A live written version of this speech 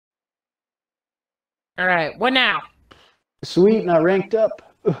Alright, what now? Sweet, and I ranked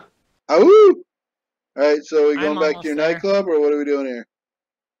up. Ahoo! Alright, so we I'm going back almost to your there. nightclub, or what are we doing here?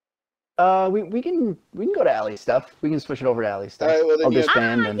 We can go to alley stuff. We can switch it over to alley stuff. Alright, well then I'll you have to,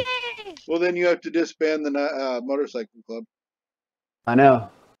 disband and Yay! well then you have to disband the motorcycle club. I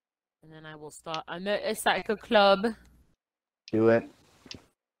know. And then I will start a cycle club. Do it.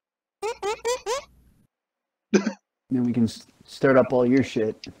 Then we can start up all your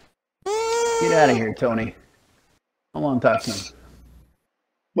shit. Get out of here, Tony. I want to talk to him.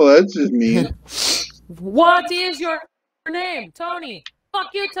 Well, that's just mean. What is your name? Tony.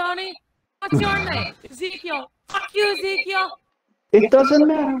 Fuck you, Tony. What's your name? Ezekiel. Fuck you, Ezekiel. It doesn't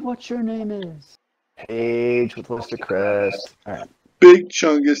matter what your name is. Paige with Worcester Crest. All right. Big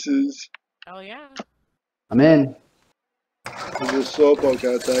chunguses. Oh, yeah. I'm in. There's a slowpoke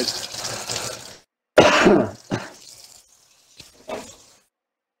outside.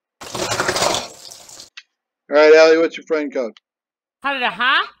 Alright, Allie, what's your friend code? How did I,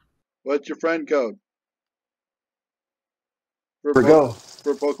 huh? What's your friend code? For Go.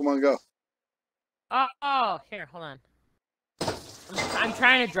 For Pokemon Go. Oh, here, hold on. I'm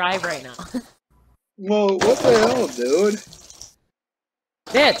trying to drive right now. Well, what the hell, dude?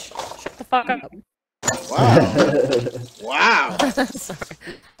 Bitch, shut the fuck up. Wow. Wow. Sorry.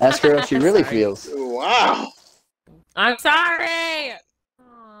 Ask her how she really Sorry. feels. Wow. I'm sorry.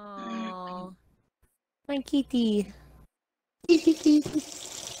 Oh, my kitty. Oh,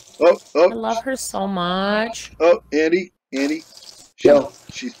 I oh, love her so much. oh, Andy. Yo.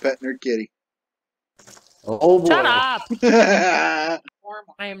 She's petting her kitty. Oh boy. Shut up. Is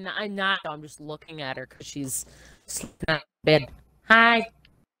I'm not. I'm just looking at her because she's sleeping in bed. Hi.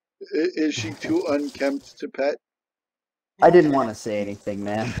 she too unkempt to pet? I didn't want to say anything,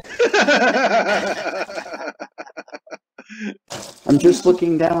 man. I'm just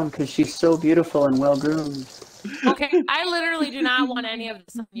looking down because she's so beautiful and well groomed. Okay, I literally do not want any of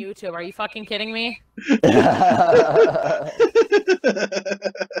this on YouTube. Are you fucking kidding me?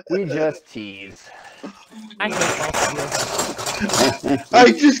 We just tease. I hate both of you.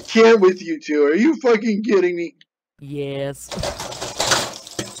 I just can't with you two. Are you fucking kidding me? Yes.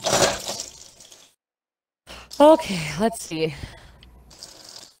 Okay, let's see.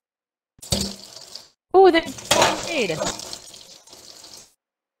 Oh, they made.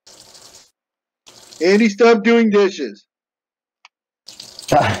 Andy, stop doing dishes.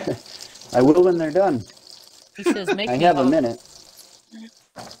 I will when they're done. He says, "Make I me have a vote." minute.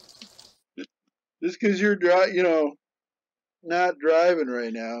 Just because you're not driving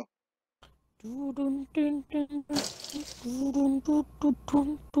right now.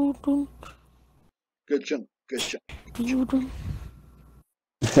 Good chunk.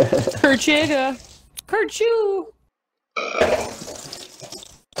 Kerchiga. Kerchoo.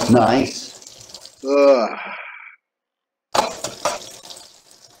 Nice. Ugh.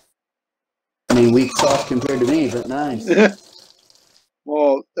 I mean, weak sauce compared to me, but nice.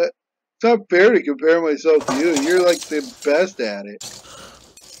 Well, it's not fair to compare myself to you. You're like the best at it.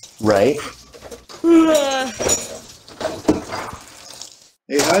 Right?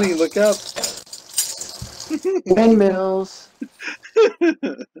 Hey, honey, look up. Windmills.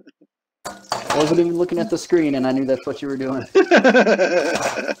 I wasn't even looking at the screen, and I knew that's what you were doing.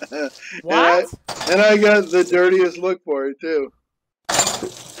 What? And I got the dirtiest look for it, too.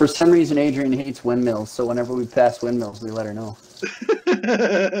 For some reason, Adrian hates windmills, so whenever we pass windmills, we let her know.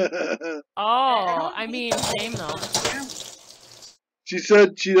 Oh, I mean, same though. She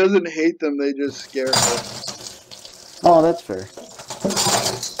said she doesn't hate them, they just scare her. Oh, that's fair.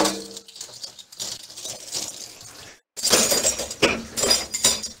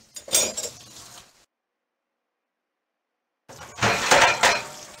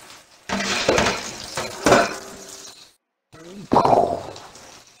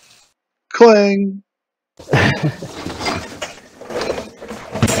 Clang.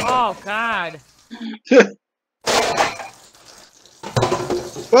 Oh God.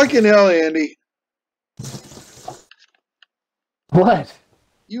 Fucking hell, Andy. What?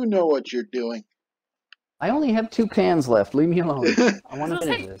 You know what you're doing. I only have 2 pans left. Leave me alone. I want to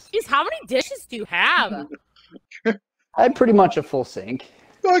finish this. Jeez, how many dishes do you have? I had pretty much a full sink.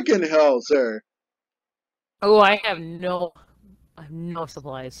 Fucking hell, sir. Oh, I have no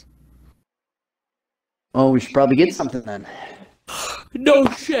supplies. Oh, we should probably get something then. No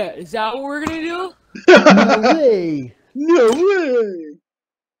shit. Is that what we're gonna do? No way. No way.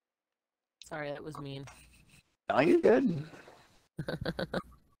 Sorry, that was mean. Oh, you're good. I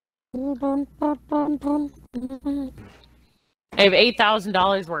have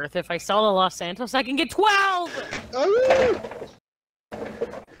 $8,000 worth. If I sell the Los Santos, I can get 12.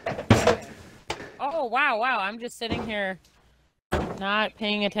 Oh, Oh, wow. I'm just sitting here not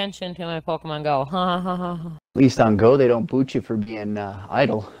paying attention to my Pokemon Go. At least on Go, they don't boot you for being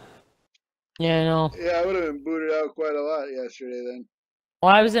idle. Yeah, I know. Yeah, I would have been booted out quite a lot yesterday then.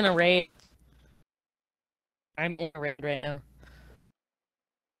 Well, I was in a raid. I'm in a raid right now.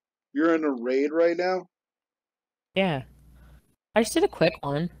 You're in a raid right now? Yeah. I just did a quick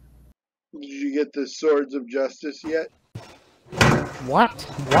one. Did you get the Swords of Justice yet? What?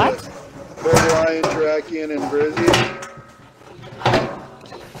 What? Borderline, Terrakion, and Brizzy?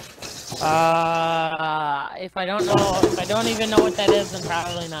 If I don't even know what that is, then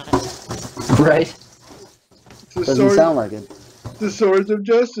probably not. Right? Doesn't sound like it. The Swords of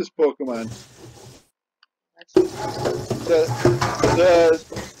Justice Pokemon.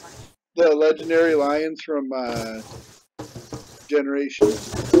 The legendary lions from Generation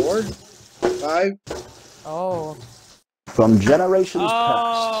 4? 5? Oh. From generations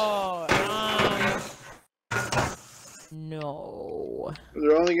past. No.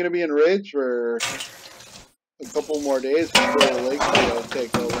 They're only going to be in raids for a couple more days before the Lake will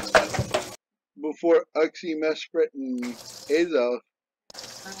take over. Before Uxie, Mesprit, and Azel.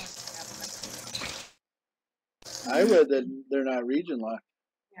 I read that they're not region locked.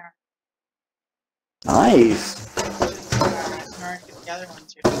 Nice.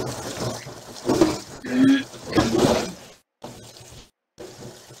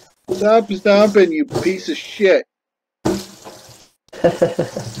 Stop stomping, you piece of shit.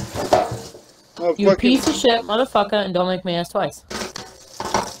 Oh, you piece of shit, motherfucker, and don't make me ask twice.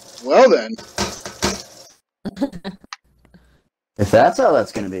 Well then. If that's how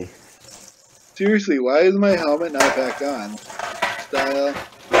that's gonna be. Seriously, why is my helmet not back on? Style.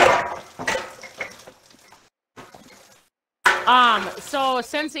 So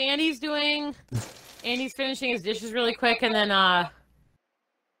since Andy's finishing his dishes really quick, and then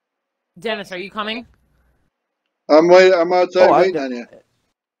Dennis, are you coming? I'm outside waiting on you.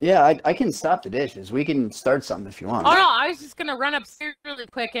 Yeah, I can stop the dishes. We can start something if you want. Oh no, I was just gonna run upstairs really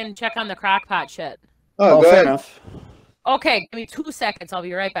quick and check on the crock pot shit. Oh, fair enough. Okay, give me 2 seconds. I'll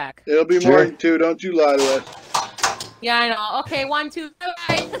be right back. It'll be more than 2. Don't you lie to us. Yeah, I know. Okay, 1, 2,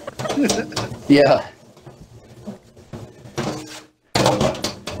 bye. Yeah.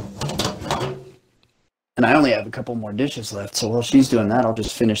 And I only have a couple more dishes left, so while she's doing that, I'll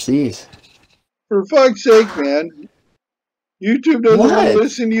just finish these. For fuck's sake, man. YouTube doesn't want to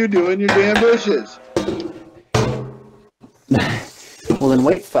listen to you doing your damn dishes. Well, then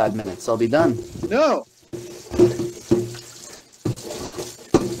wait 5 minutes. I'll be done. No.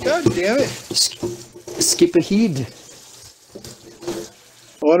 God damn it. Skip ahead.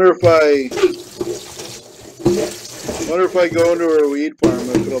 I wonder if I go into a weed farm,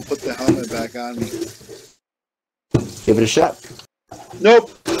 if it'll put the helmet back on me. Give it a shot. Nope.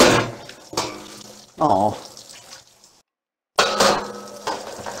 Oh.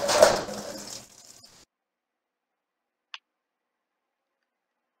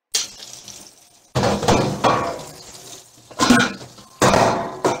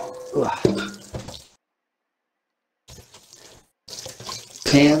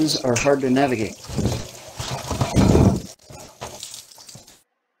 Pans are hard to navigate.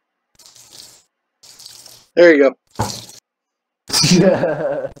 There you go.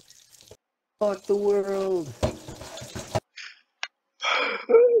 Fuck the world.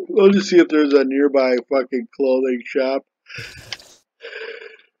 We'll just see if there's a nearby fucking clothing shop.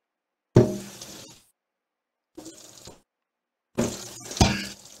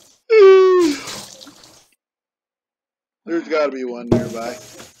 There's got to be one nearby.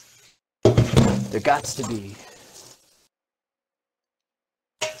 There gots to be.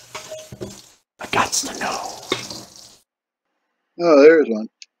 I gots to know. Oh, there's one.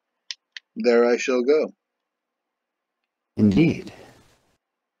 There I shall go. Indeed.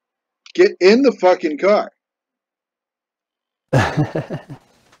 Get in the fucking car.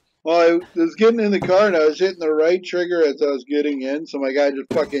 Well, I was getting in the car and I was hitting the right trigger as I was getting in, so my guy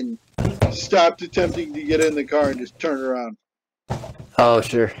just fucking stopped attempting to get in the car and just turned around. Oh,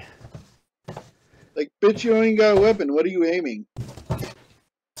 sure. Like, bitch, you ain't got a weapon. What are you aiming?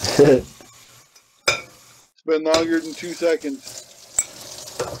 It's been longer than 2 seconds.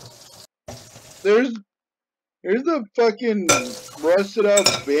 There's a fucking rusted out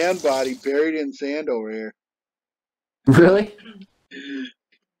van body buried in sand over here. Really? It's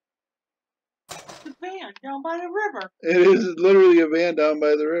a van down by the river. It is literally a van down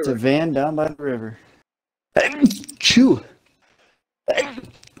by the river. It's a van down by the river. Chew.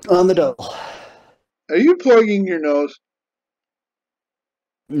 On the double. Are you plugging your nose?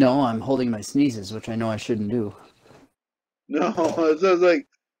 No, I'm holding my sneezes, which I know I shouldn't do. No, it sounds like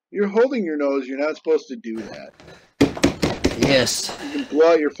You're holding your nose. You're not supposed to do that. Yes. You can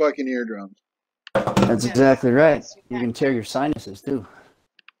blow out your fucking eardrums. That's exactly right. You can tear your sinuses, too.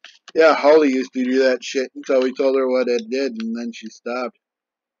 Yeah, Holly used to do that shit until we told her what it did, and then she stopped.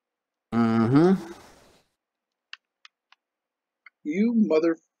 Mm-hmm. You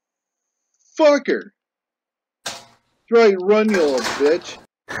motherfucker. That's right, run, you little bitch.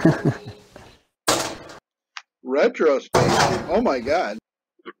 Retro space. Oh my god.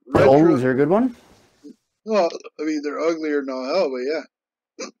 Oh, is there a good one? Well, I mean, they're uglier than all hell, but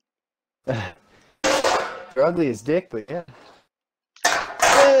yeah. They're ugly as dick, but yeah.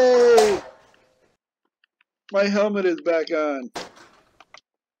 Hey! My helmet is back on.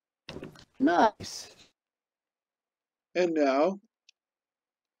 Nice. And now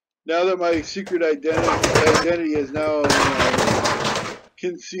that my secret identity is now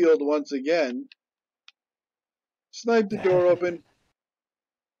concealed once again, snipe the door open.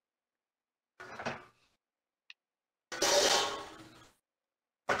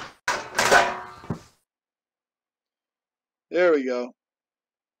 There we go.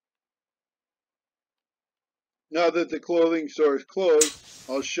 Now that the clothing store is closed,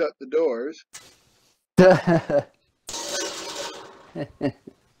 I'll shut the doors.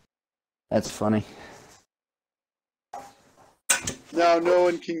 That's funny. Now no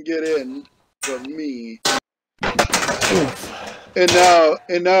one can get in but me. Oof. And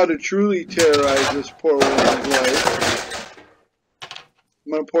now to truly terrorize this poor woman's life,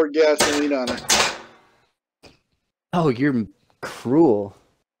 I'm gonna pour gasoline on her. Oh, you're cruel.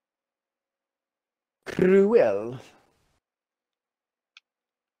 Cruel.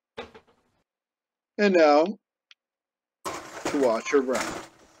 And now to watch her run.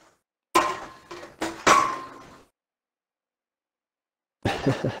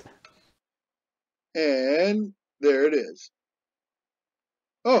 And there it is.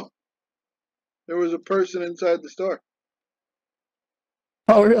 Oh, there was a person inside the store.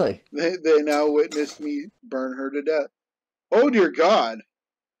 Oh, really? They now witnessed me burn her to death. Oh, dear God.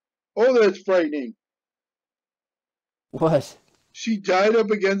 Oh, that's frightening. What? She died up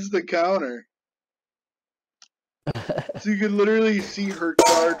against the counter. So you could literally see her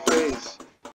charred face.